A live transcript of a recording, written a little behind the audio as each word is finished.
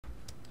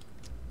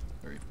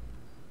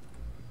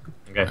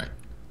Okay. Alright.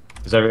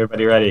 Is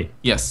everybody ready?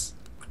 Yes.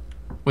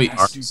 Wait.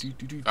 Ours?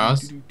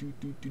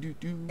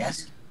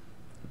 Yes.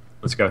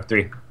 Let's go.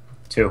 3,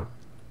 2.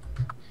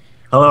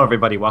 Hello,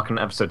 everybody. Welcome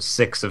to episode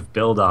 6 of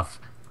Build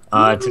Off.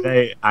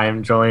 Today, I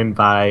am joined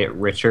by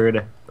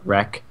Rhychird,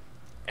 Rec,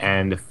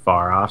 and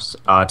Faros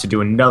to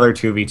do another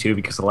 2v2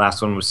 because the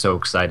last one was so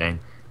exciting.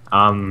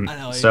 I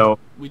know. So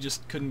we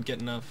just couldn't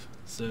get enough.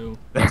 So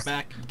we're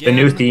back again.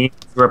 the new theme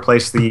to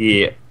replace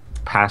the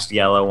past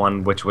yellow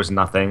one, which was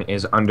nothing,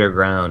 is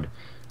underground.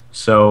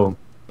 So,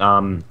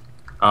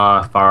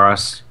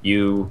 Faros,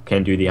 you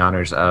can do the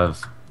honors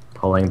of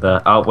pulling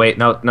the. Oh wait,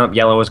 no,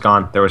 yellow was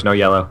gone. There was no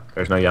yellow.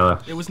 There's no yellow.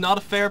 It was not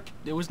a fair.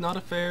 It was not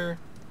a fair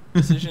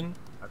decision.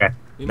 Okay,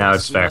 We now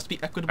must, it's we fair. must be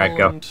equitable Alright,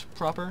 go. and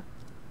proper.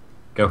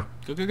 Go.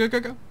 Go go go go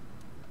go.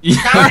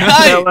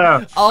 Yeah.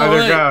 Yellow. All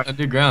right. Underground.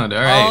 Underground.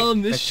 All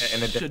right. This Okay,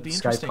 and a should be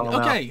different Skype interesting. call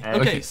now. Okay,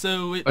 And- okay.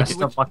 So Okay. Just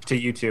a luck to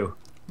you two.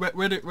 where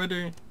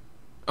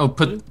Oh,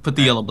 put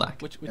the yellow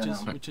black. which Yeah,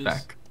 is no. which is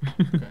Back.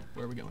 okay.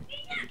 Where are we going?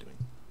 What are we doing?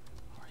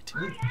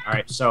 All right. All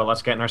right, so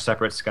let's get in our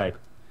separate Skype.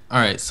 All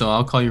right. So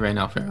I'll call you right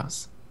now,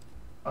 Faros.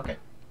 Okay.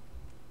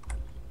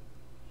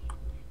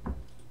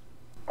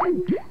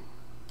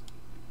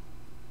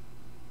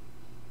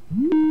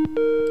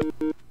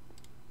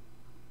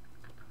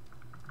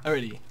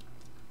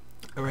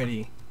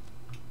 Alrighty.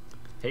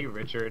 Hey,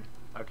 Rhychird.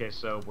 Okay,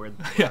 so we're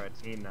Yeah. a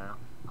team now.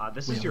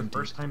 This We is are your indeed.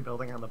 first time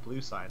building on the blue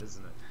side,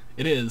 isn't it?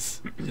 It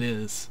is. It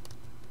is.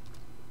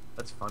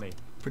 That's funny.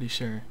 Pretty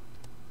sure.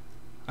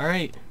 All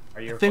right.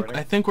 Are you I think recording?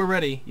 I think we're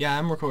ready. Yeah,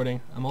 I'm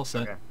recording. I'm all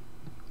set. Okay.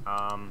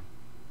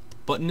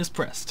 Button is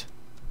pressed.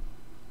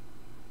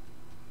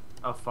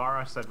 Oh,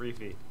 Farah said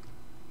Reefy.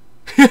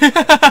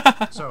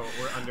 So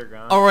we're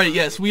underground. All right.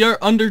 Yes, we are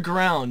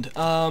underground.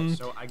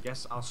 So I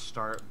guess I'll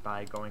start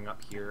by going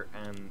up here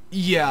and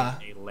Yeah.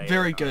 making a layer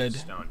Very of good.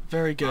 stone.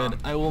 Very good.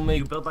 I will You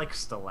make. build like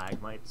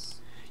stalagmites.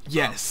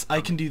 Yes,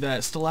 I can do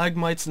that.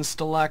 Stalagmites and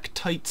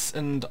stalactites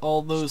and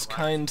all those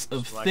kinds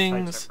of Stalactites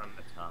things. are from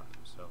the top,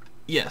 so.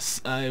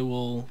 Yes, I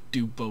will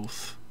do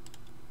both.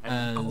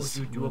 And, As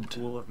you do a would-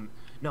 pool of.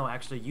 No,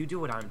 actually, you do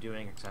what I'm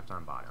doing, except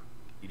on bottom.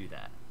 You do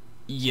that.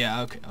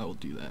 Yeah. Okay, I will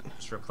do that.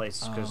 Just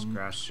replace because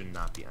grass should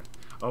not be on.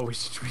 Oh, we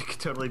could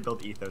totally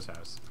build Ethos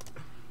house.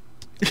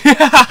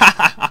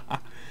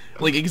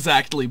 Like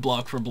exactly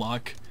block for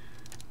block.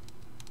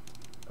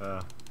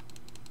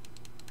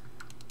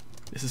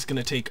 This is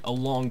gonna take a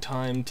long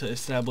time to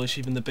establish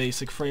even the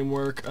basic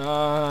framework.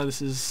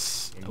 This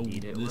is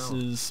Indeed it this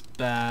will. is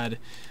bad.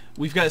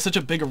 We've got such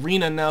a big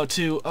arena now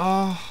too.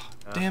 Oh,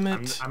 damn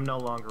it! I'm no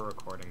longer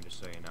recording,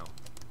 just so you know.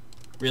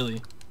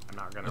 Really? I'm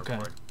not gonna Okay.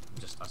 record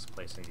just us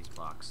placing these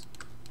blocks.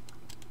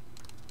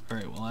 All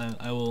right. Well,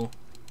 I will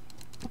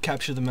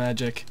capture the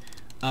magic.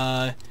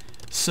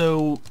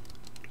 So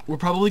we're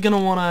probably gonna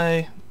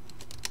wanna.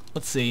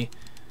 Let's see.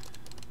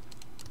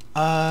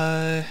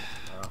 Oh,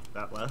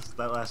 that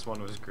last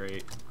one was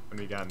great when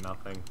we got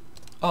nothing.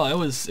 Oh, it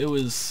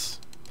was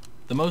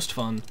the most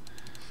fun.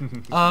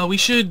 We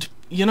should,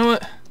 you know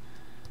what?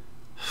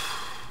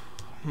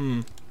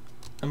 I'm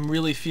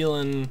really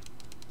feeling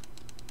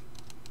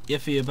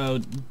iffy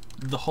about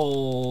the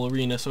whole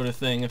arena sort of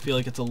thing. I feel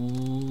like it's a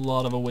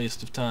lot of a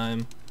waste of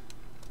time.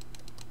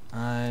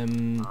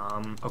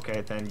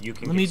 Okay, then you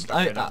can Let get me.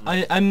 started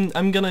on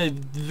I'm gonna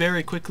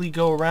very quickly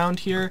go around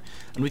here,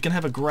 and we can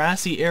have a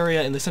grassy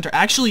area in the center.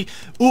 Actually,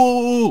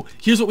 ooh,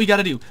 here's what we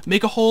gotta do: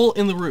 make a hole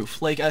in the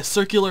roof, like a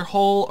circular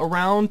hole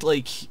around,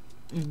 like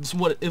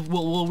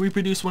we'll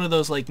reproduce one of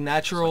those like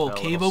natural like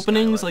a cave little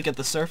openings, skylight. like at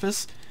the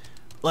surface,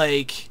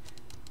 like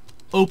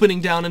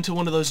opening down into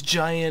one of those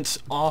giant,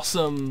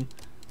 awesome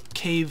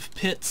cave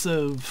pits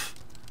of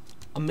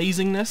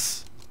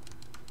amazingness.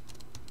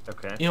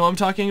 Okay. You know what I'm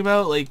talking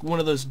about? Like one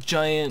of those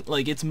giant,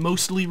 like it's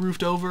mostly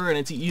roofed over, and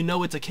it's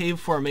it's a cave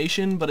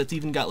formation, but it's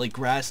even got like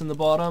grass in the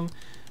bottom,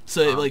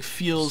 so it like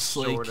feels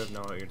sort like. of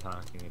know what you're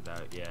talking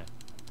about, yeah.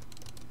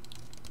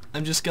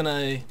 I'm just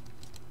gonna,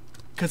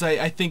 cause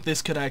I think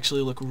this could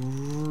actually look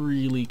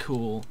really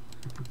cool.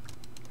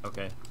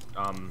 Okay.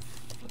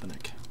 Flippin'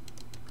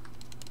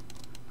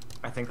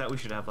 I think that we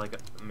should have like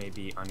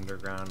maybe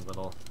underground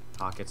little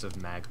pockets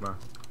of magma.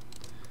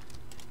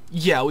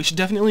 Yeah, we should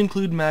definitely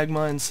include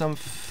magma in some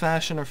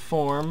fashion or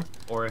form.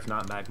 Or if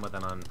not magma,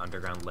 then an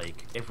underground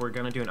lake. If we're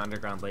gonna do an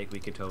underground lake, we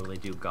could totally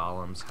do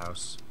Gollum's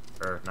house,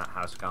 or not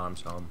house, Gollum's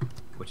home,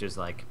 which is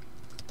like,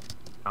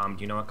 do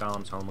you know what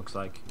Gollum's home looks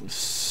like?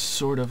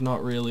 Sort of,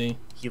 not really.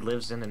 He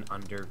lives in an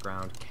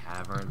underground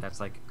cavern that's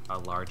like a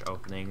large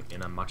opening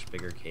in a much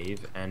bigger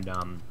cave, and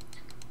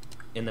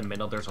in the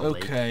middle there's a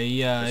lake. Okay,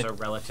 yeah. There's a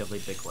relatively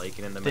big lake,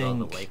 and in the middle of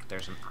the think lake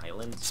there's an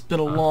island. It's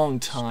been a of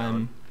long stone.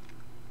 time.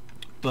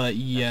 But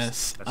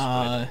yes, That's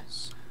what it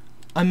is.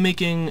 I'm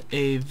making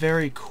a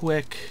very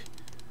quick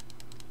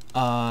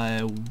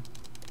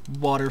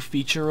water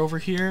feature over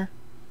here.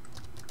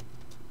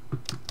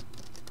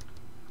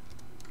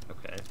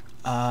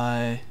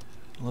 Okay.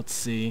 Let's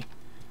see.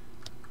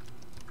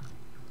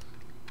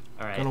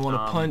 All right. Gonna want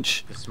to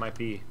punch. This might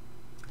be.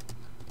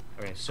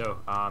 Okay, so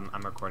I'm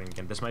recording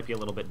again. This might be a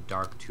little bit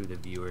dark to the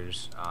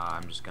viewers.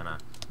 I'm just gonna.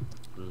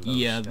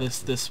 Yeah,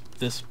 this is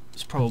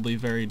probably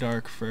very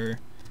dark for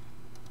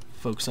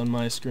folks on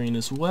my screen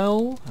as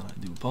well. I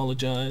do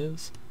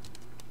apologize.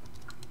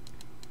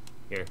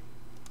 Here.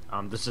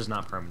 This is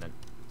not permanent.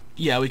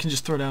 Yeah, we can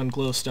just throw down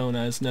glowstone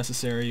as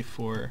necessary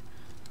for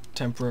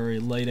temporary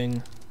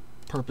lighting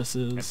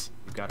purposes.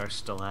 We've got our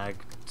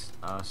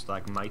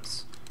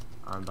stalagmites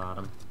on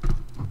bottom.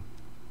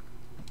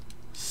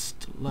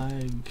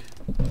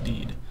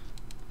 Indeed.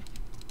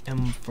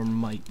 M for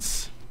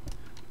mites.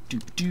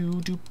 Doop doo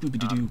doop boopy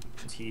doo doop.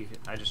 T.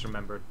 I just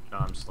remembered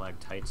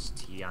stalactites.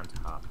 T on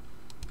top.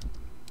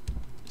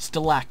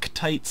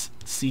 Stalactites.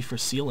 C for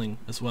ceiling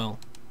as well.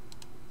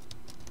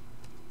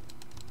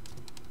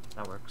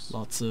 That works.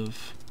 Lots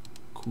of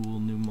cool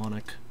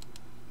mnemonic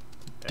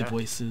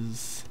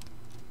devices.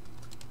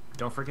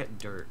 Don't forget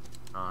dirt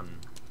on.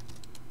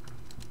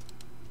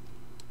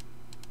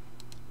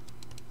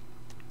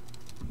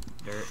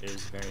 Dirt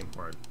is very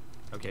important.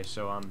 Okay,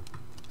 so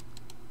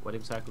what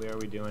exactly are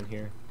we doing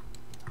here?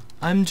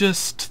 I'm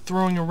just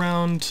throwing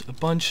around a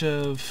bunch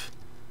of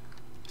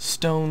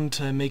stone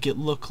to make it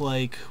look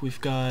like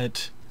we've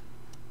got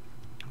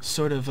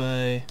sort of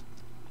a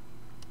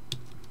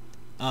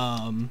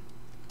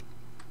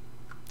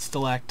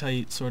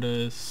stalactite sort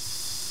of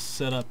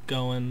setup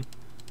going.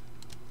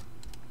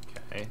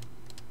 Okay.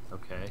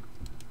 Okay.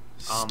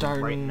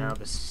 Starting. Right now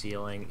the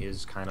ceiling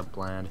is kind of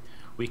bland.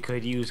 We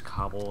could use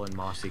cobble and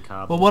mossy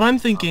cobble. Well, what I'm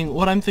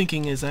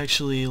thinking is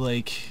actually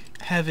like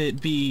have it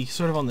be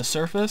sort of on the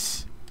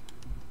surface.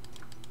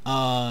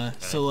 Okay.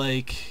 So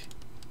like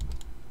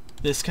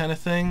this kind of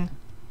thing.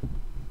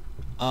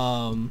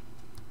 Oh.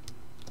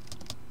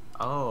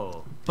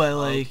 But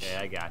like, okay,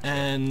 I got you.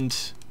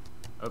 and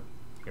oh,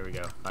 here we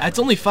go. it's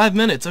only 5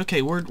 minutes.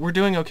 Okay, we're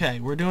doing okay.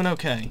 We're doing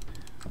okay.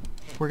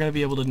 We're gonna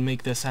be able to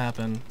make this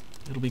happen.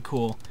 It'll be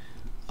cool.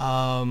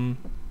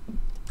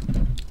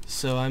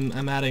 So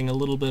I'm adding a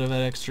little bit of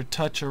an extra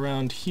touch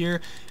around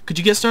here. Could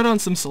you get started on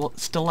some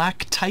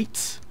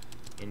stalactites?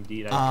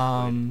 Indeed, I could.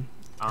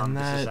 And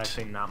this that... is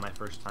actually not my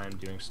first time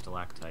doing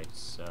stalactites,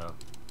 so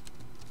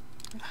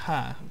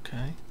Ha,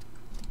 okay.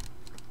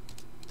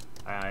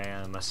 I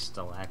am a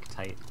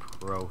stalactite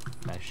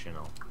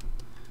professional.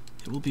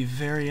 It will be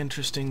very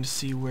interesting to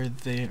see where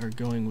they are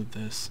going with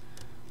this.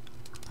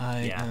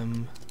 I Yeah,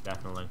 am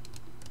definitely.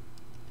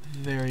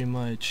 very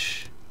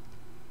much...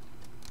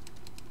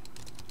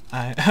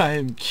 I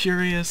am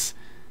curious.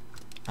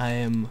 I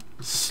am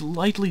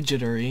slightly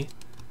jittery.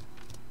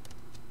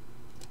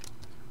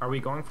 Are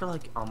we going for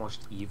like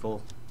almost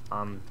evil?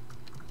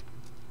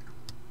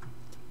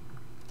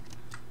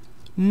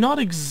 Not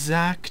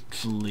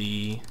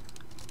exactly.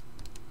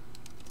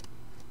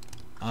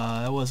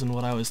 That wasn't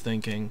what I was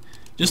thinking.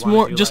 Just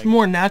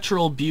more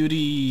natural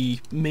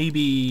beauty.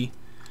 Maybe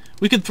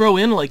we could throw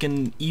in like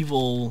an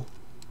evil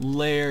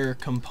lair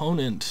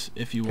component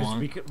if you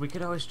want. We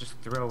could always just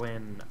throw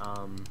in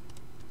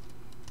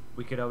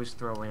we could always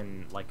throw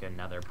in like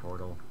another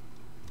portal.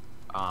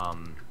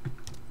 That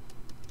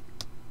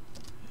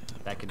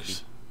could be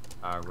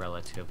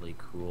relatively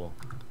cool.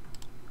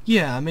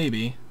 Yeah,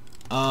 maybe.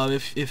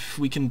 If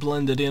we can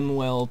blend it in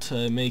well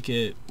to make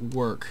it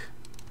work.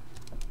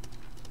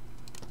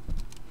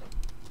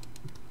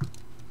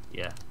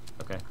 Yeah.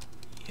 Okay.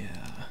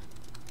 Yeah.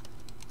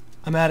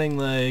 I'm adding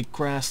the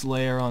grass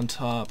layer on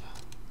top.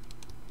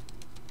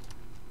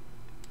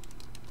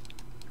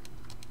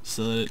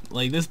 So that,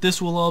 like,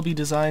 this will all be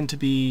designed to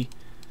be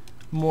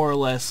more or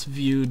less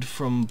viewed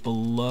from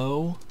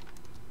below.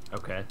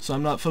 Okay. So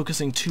I'm not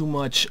focusing too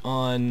much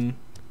on,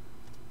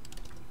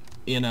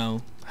 you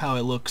know, how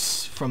it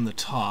looks from the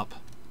top.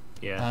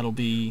 Yeah. That'll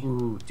be...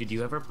 Ooh, did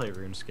you ever play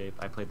RuneScape?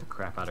 I played the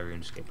crap out of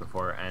RuneScape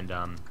before, and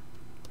there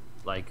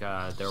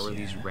were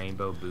these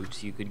rainbow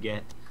boots you could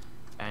get,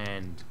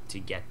 and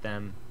to get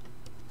them.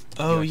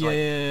 Oh you had to,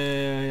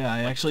 yeah. I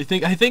actually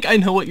think I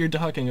know what you're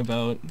talking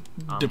about.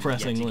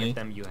 Depressingly. Yeah, to get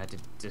them, you had to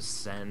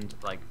descend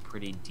like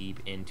pretty deep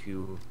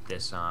into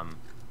this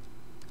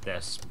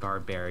this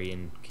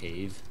barbarian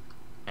cave,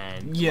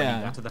 and when you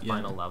got to the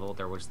final level,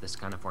 there was this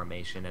kind of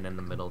formation, and in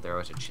the middle there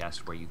was a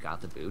chest where you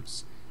got the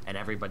boots, and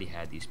everybody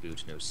had these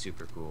boots, and it was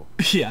super cool.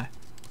 Yeah.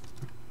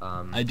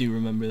 I do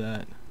remember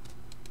that.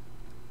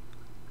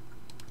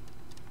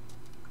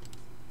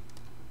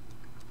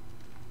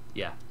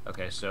 Yeah.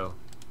 Okay. So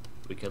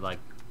we could like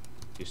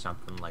do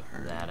something like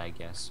that, I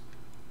guess.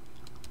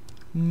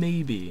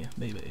 Maybe.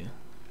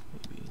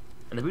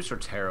 And the boots were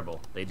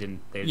terrible. They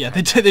didn't. They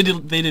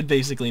did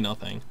basically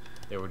nothing.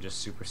 They were just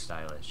super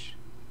stylish.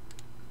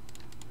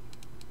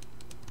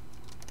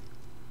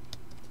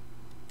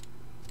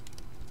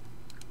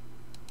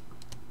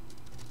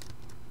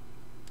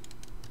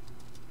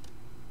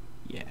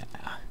 Yeah.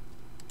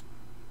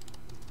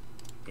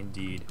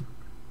 Indeed.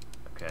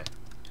 Okay.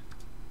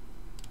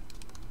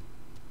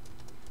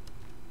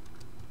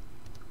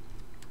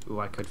 Ooh,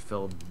 I could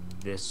fill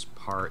this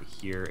part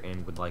here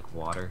in with like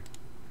water.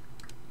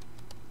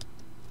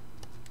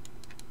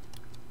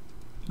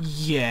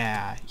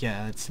 Yeah,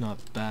 it's not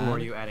bad. Or are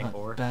you adding not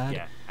ore? Bad.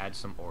 Yeah, add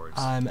some ores.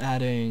 I'm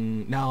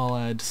adding. Now I'll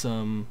add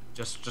some.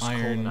 Just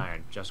iron. coal and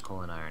iron. Just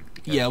coal and iron.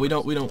 Yeah, we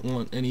don't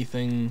want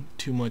anything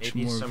too much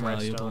Maybe more some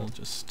valuable. redstone.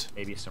 Just.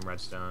 Maybe some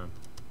redstone.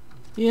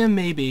 Yeah,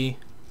 maybe.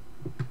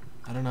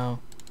 I don't know.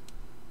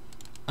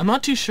 I'm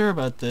not too sure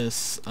about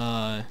this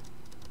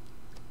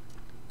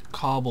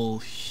cobble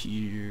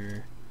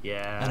here.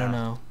 Yeah. I don't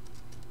know.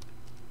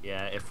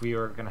 Yeah, if we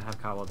were gonna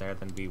have cobble there,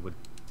 then we would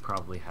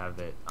probably have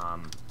it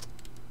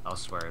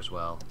elsewhere as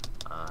well.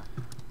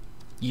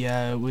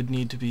 Yeah, it would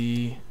need to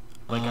be.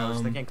 Like I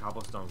was thinking,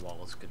 cobblestone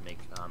walls could make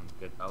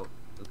good. Oh,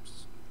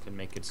 oops, could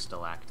make good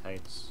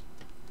stalactites.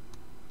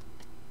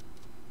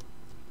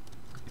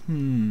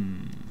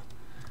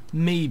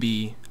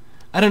 Maybe.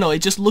 I don't know. It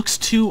just looks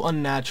too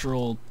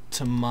unnatural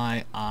to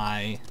my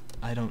eye.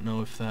 I don't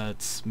know if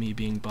that's me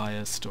being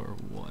biased or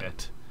what. Okay.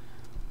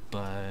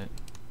 But.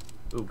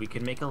 Ooh, we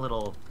could make a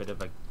little bit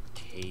of a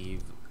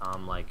cave.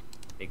 Like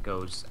it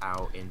goes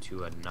out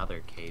into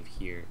another cave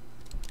here.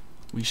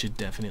 We should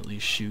definitely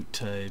shoot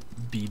to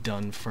be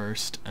done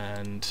first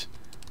and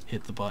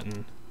hit the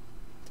button.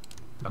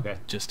 Okay.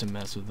 Just to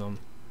mess with them.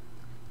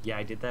 Yeah,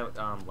 I did that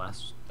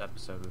last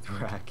episode with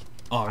Rack.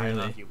 Oh, I don't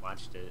know really? if you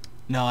watched it.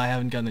 No, I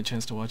haven't gotten a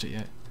chance to watch it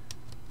yet.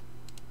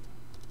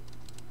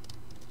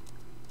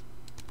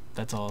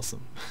 That's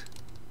awesome.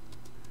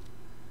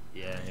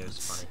 Yeah, it was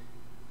funny.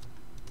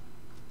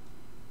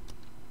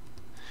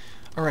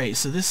 Alright,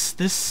 so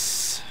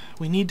this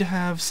we need to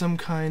have some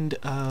kind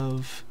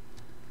of.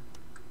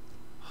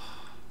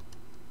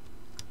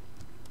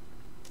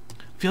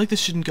 I feel like this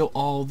shouldn't go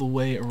all the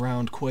way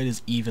around quite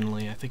as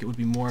evenly. I think it would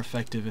be more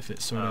effective if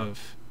it sort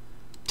of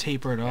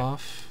tapered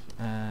off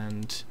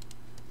and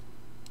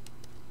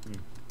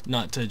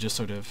not to just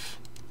sort of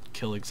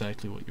kill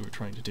exactly what you were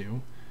trying to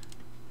do.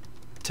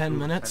 10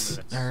 minutes?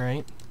 10 minutes.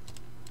 Alright.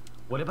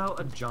 What about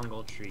a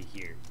jungle tree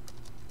here?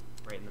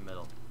 Right in the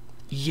middle.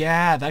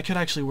 Yeah, that could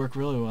actually work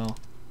really well.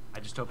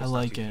 I just hope I it's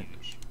like not too it.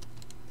 huge.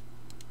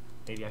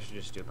 Maybe I should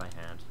just do it by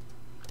hand.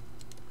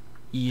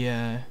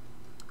 Yeah.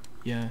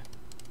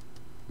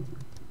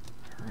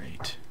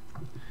 Alright.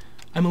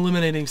 I'm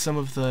eliminating some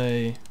of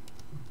the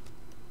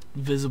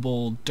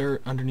visible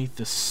dirt underneath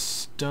the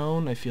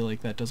stone. I feel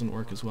like that doesn't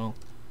work as well.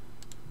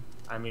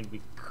 I mean,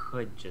 we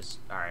could just.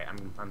 Alright,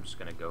 I'm just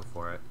gonna go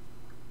for it.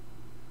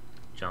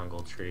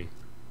 Jungle tree.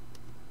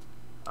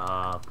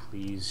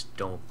 Please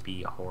don't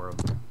be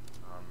horrible.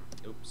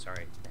 Oops,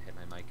 sorry, I hit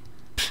my mic.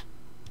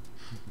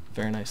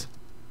 Very nice.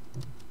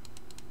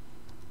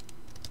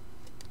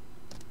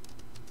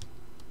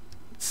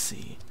 Let's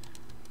see.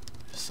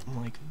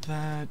 Something like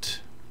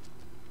that.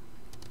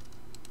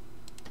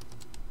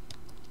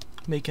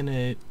 Making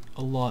it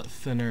a lot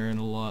thinner and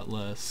a lot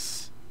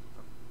less.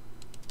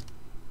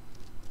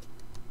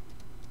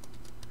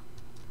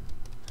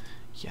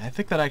 Yeah, I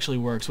think that actually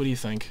works. What do you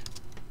think?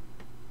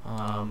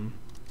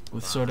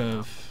 With sort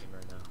of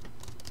Right now.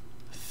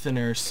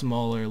 thinner,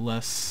 smaller,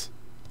 less.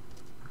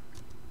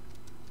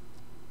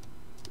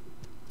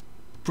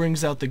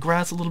 Brings out the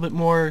grass a little bit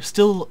more.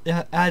 Still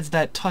adds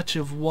that touch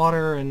of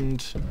water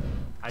and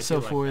so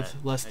like forth.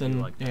 that. Less I do than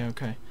like that. yeah.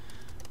 Okay.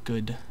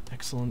 Good.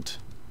 Excellent.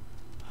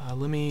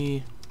 Let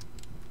me.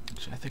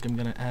 Actually, I think I'm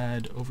gonna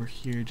add over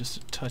here just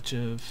a touch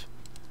of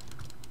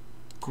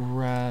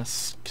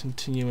grass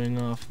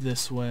continuing off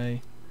this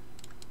way.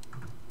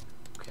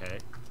 Okay.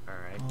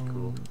 Alright,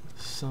 cool.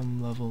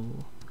 Some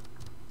level.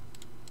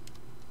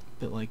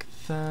 Bit like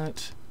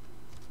that.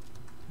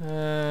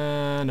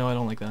 No, I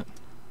don't like that.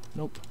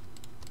 Nope.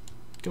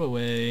 Go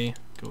away.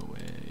 Go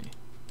away.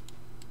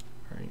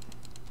 Alright.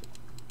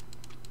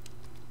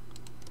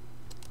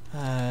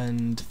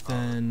 And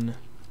then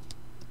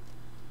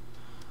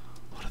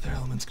what other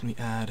elements can we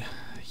add?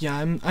 Yeah,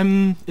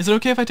 I'm is it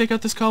okay if I take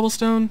out this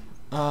cobblestone?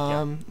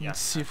 Yeah, Let's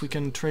see if we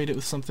can trade it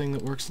with something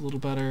that works a little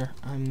better.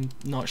 I'm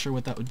not sure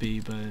what that would be,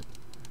 but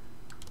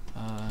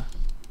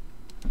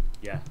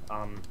Yeah,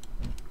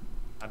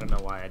 I don't know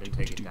why I didn't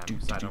take it down,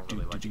 because I don't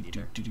really like it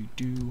either.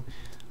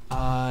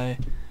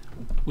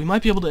 We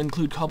might be able to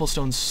include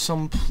cobblestone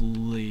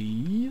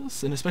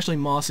someplace, and especially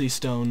mossy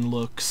stone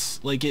looks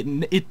like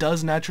it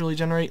does naturally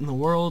generate in the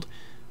world.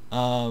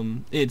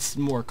 It's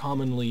more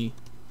commonly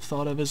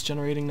thought of as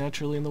generating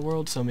naturally in the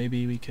world, so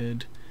maybe we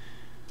could.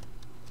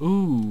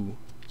 Ooh,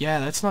 yeah,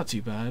 that's not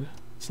too bad.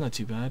 It's not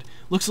too bad.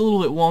 Looks a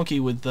little bit wonky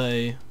with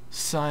the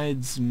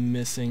sides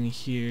missing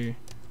here.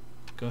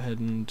 Go ahead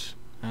and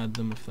add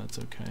them if that's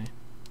okay.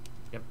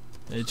 Yep.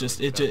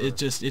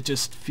 It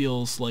just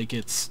feels like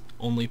it's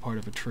only part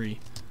of a tree.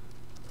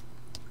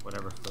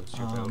 Whatever floats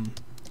your boat.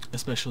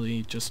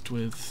 Especially just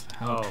with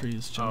how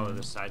trees generate. Oh,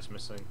 the side's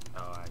missing.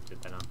 Oh, I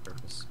did that on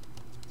purpose.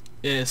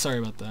 Yeah, sorry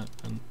about that.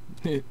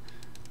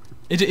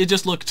 It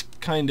just looked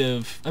kind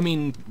of. I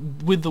mean,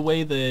 with the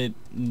way that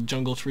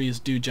jungle trees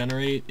do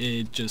generate,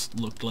 it just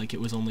looked like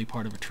it was only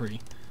part of a tree.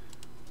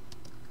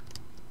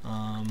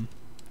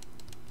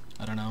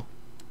 I don't know.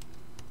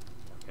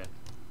 Okay.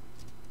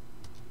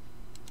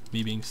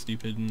 Me being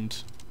stupid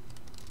and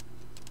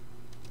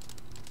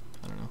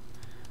I don't know.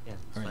 Yeah.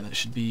 All right, That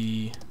should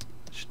be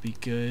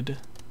good.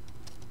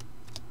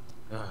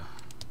 Ugh.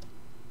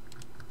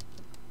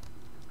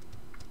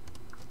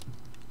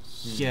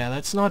 Yeah,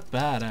 that's not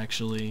bad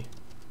actually.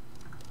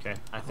 Okay,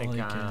 I think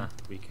like it.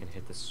 we can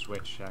hit the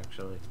switch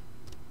actually.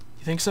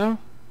 You think so?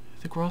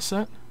 I think we're all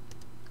set.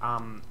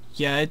 Um,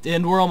 Yeah,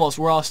 and we're almost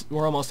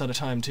out of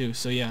time too.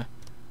 So yeah.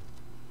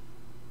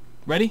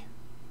 Ready?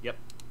 Yep.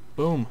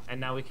 Boom. And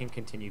now we can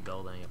continue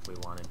building if we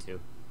wanted to.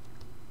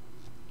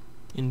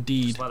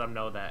 Indeed. Just let them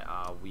know that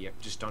we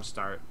just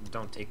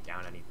don't take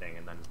down anything,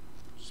 and then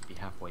just be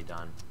halfway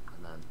done,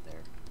 and then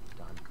they're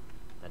done.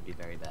 That'd be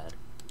very bad.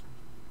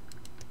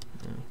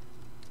 Yeah.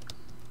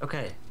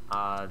 Okay,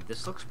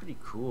 this looks pretty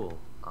cool.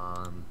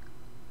 I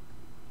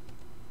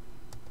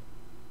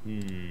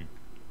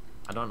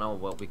don't know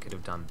what we could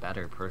have done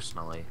better,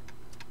 personally.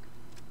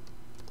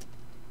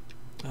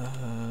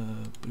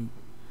 Boop.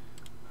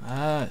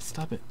 Ah,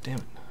 stop it. Damn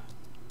it.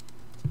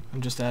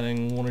 I'm just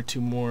adding 1 or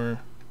 2 more.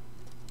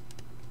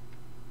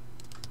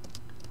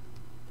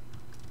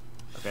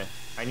 Okay,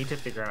 I need to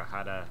figure out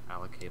how to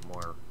allocate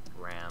more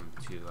RAM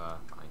to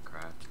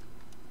Minecraft.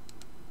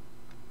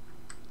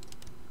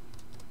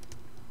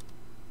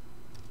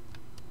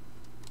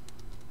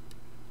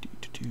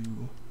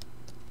 Do.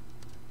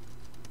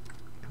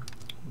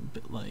 A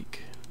bit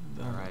like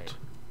that. Alright.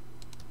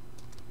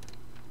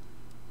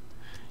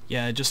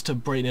 Yeah, just to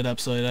brighten it up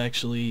so it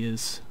actually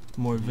is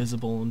more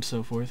visible and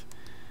so forth.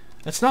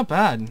 That's not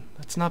bad.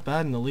 That's not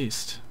bad in the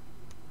least.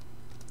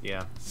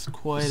 Yeah. It's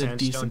quite a Sandstone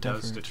decent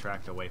does effort.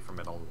 detract away from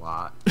it a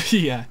lot,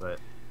 Yeah, but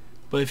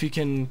but if you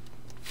can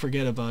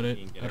forget about it,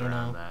 you can get I don't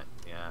around know. that.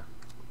 Yeah.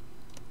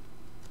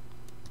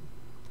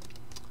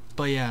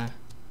 But yeah,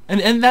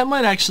 and that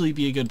might actually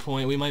be a good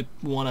point. We might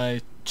want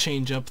to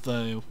change up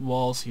the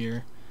walls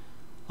here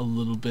a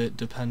little bit,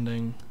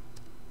 depending.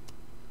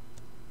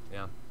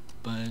 Yeah.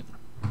 But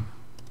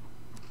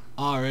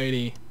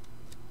alrighty.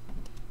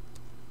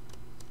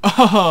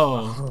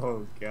 Oh,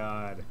 Oh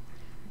God.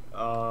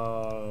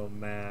 Oh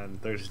man,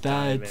 there's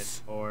That's-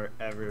 diamond ore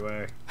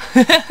everywhere.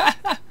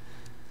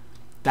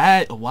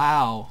 that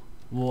wow,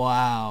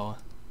 wow,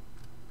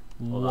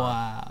 Hold on.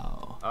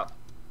 wow. Oh,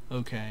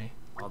 Okay.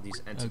 all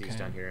these entities Okay.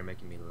 down here are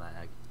making me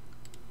lag.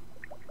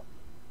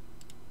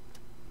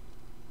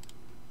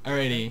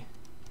 Alrighty.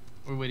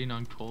 We're waiting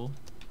on Cole.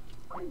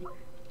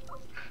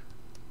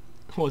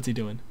 What's he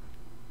doing?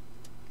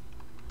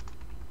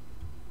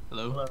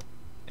 Hello? Hello.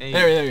 Hey.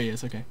 There he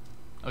is. Okay.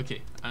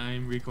 Okay,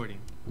 I'm recording.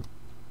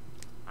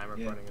 I'm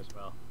recording as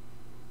well.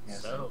 Yeah,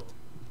 So,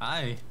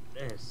 Hi.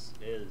 this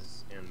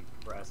is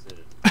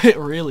impressive. It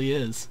really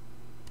is.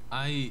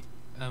 I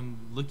am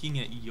looking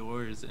at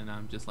yours and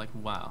I'm just like,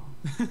 wow.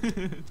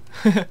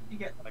 You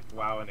get Like,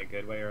 wow, in a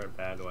good way or a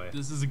bad way?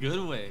 This is a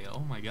good way. Oh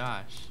my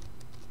gosh.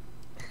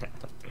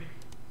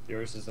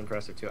 Yours is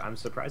impressive too. I'm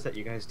surprised that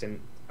you guys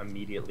didn't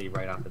immediately,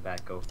 right off the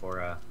bat, go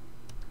for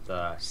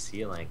the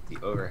ceiling, the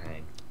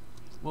overhang.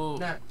 Well,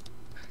 no.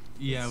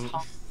 yeah.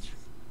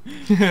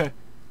 It's w-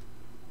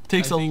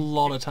 Takes I a think-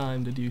 lot of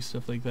time to do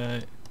stuff like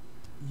that.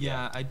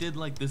 Yeah, I did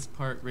like this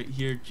part right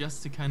here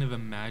just to kind of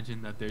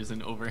imagine that there's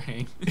an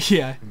overhang.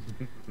 Yeah.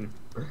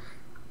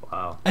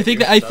 Wow. I think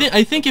Your that, stuff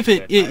I think looks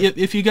if good.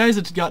 if you guys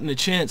had gotten a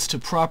chance to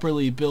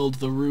properly build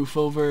the roof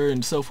over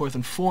and so forth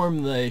and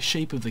form the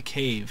shape of the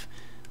cave,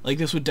 like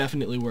this would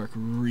definitely work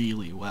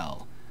really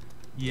well.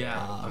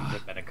 Yeah. It would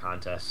have been a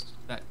contest.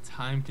 That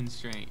time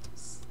constraint.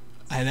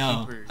 I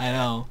know. Super- I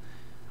know.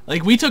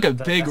 Like we took a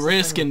big that's the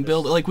risk thing and with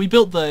built this. like we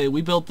built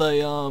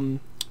the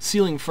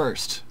ceiling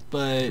first,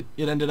 but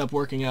it ended up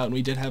working out and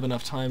we did have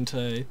enough time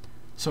to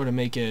sort of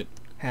make it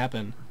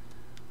happen.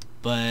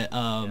 But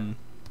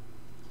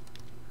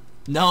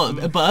no,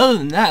 but other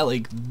than that,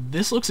 like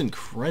this looks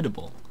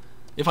incredible.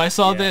 If I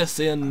saw Yeah. this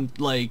in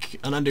like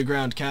an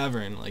underground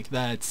cavern, like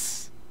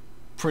that's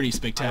pretty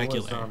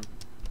spectacular.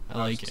 I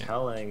like it.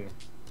 I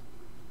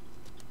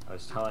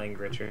was telling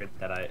Richard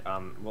that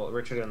well,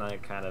 Richard and I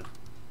kind of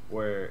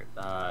were,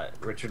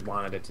 Richard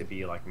wanted it to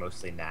be like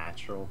mostly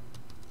natural,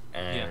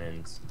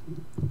 and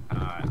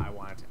I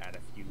wanted to add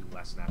a few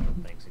less natural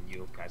things, and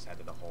you guys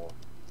added a whole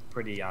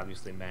pretty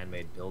obviously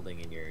man-made building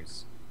in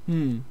yours.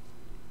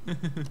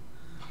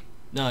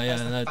 No, yeah,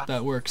 That's the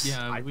that works.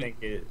 Yeah, I think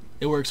it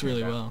It works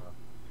really turned out well.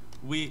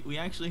 we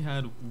actually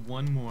had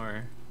one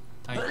more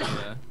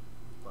idea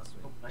Bless me.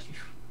 Oh, bless you.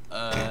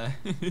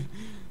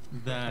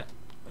 that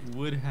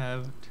would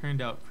have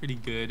turned out pretty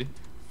good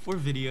for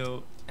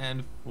video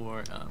and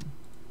for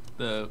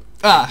the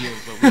idea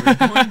of what we were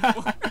going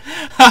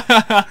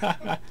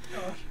for.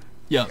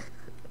 Yup.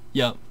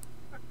 Yup.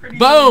 Pretty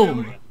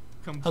Boom! good.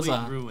 Complete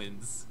Huzzah.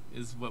 ruins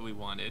is what we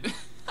wanted.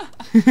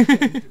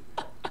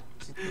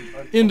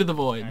 Into the I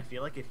void.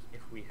 feel like if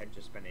we had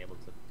just been able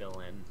to fill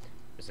in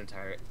this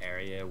entire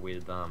area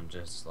with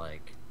just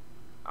like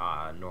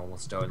normal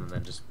stone and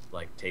then just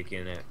like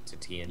taking it to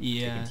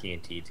Yeah. taking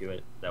TNT to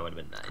it, that would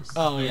have been nice.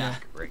 Oh, yeah.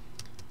 Great.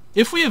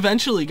 If we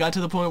eventually got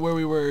to the point where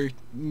we were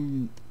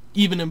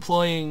even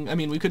employing, I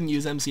mean, we couldn't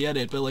use MC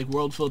Edit, but like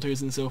world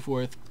filters and so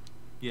forth,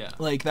 Yeah.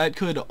 like that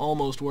could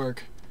almost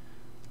work.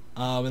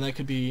 and that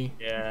could be.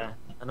 Yeah,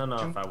 I don't know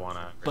if I want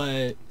to.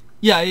 But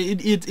yeah,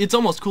 it's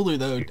almost cooler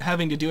though,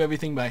 having to do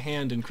everything by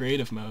hand in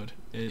creative mode.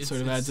 It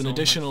sort of adds an so much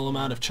additional fun.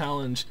 amount of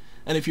challenge.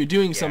 And if you're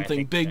doing Yeah, I something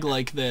think big that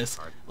like this,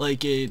 hard.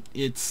 like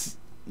it's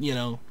you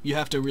know, you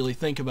have to really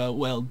think about,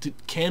 well,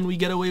 can we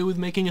get away with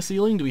making a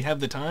ceiling? Do we have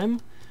the time?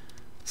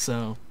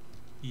 So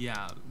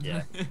Yeah.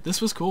 Yeah.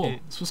 this was cool.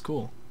 It- This was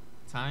cool.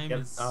 Time Yep,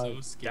 is so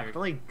scary.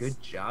 definitely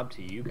good job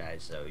to you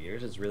guys though.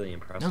 Yours is really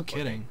impressive. No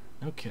kidding.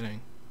 No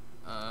kidding.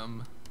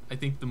 I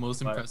think the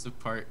most But- impressive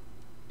part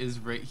is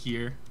right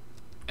here,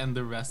 and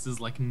the rest is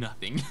like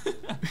nothing.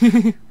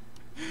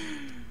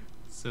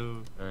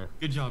 So,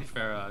 good job,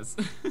 Faraz.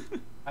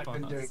 I've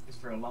been doing this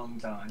for a long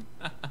time.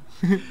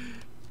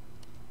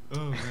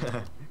 Oh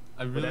man.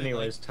 I really But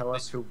anyways, like- tell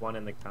us who won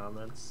in the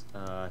comments.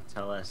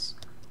 Tell us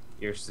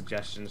your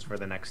suggestions for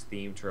the next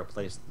theme to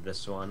replace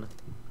this one,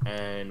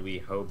 and we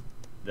hope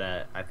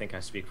that, I think I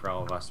speak for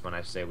all of us when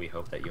I say we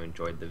hope that you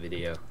enjoyed the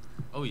video.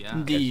 Oh yeah.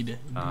 Indeed.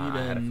 I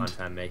had a fun And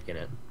time making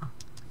it.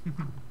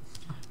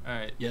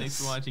 Alright, thanks Yes.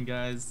 for watching,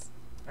 guys.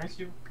 Thanks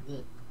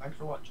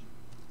for watching.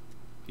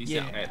 Peace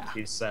Yeah. out. Alright,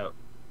 peace out.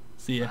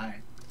 see ya.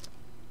 Bye.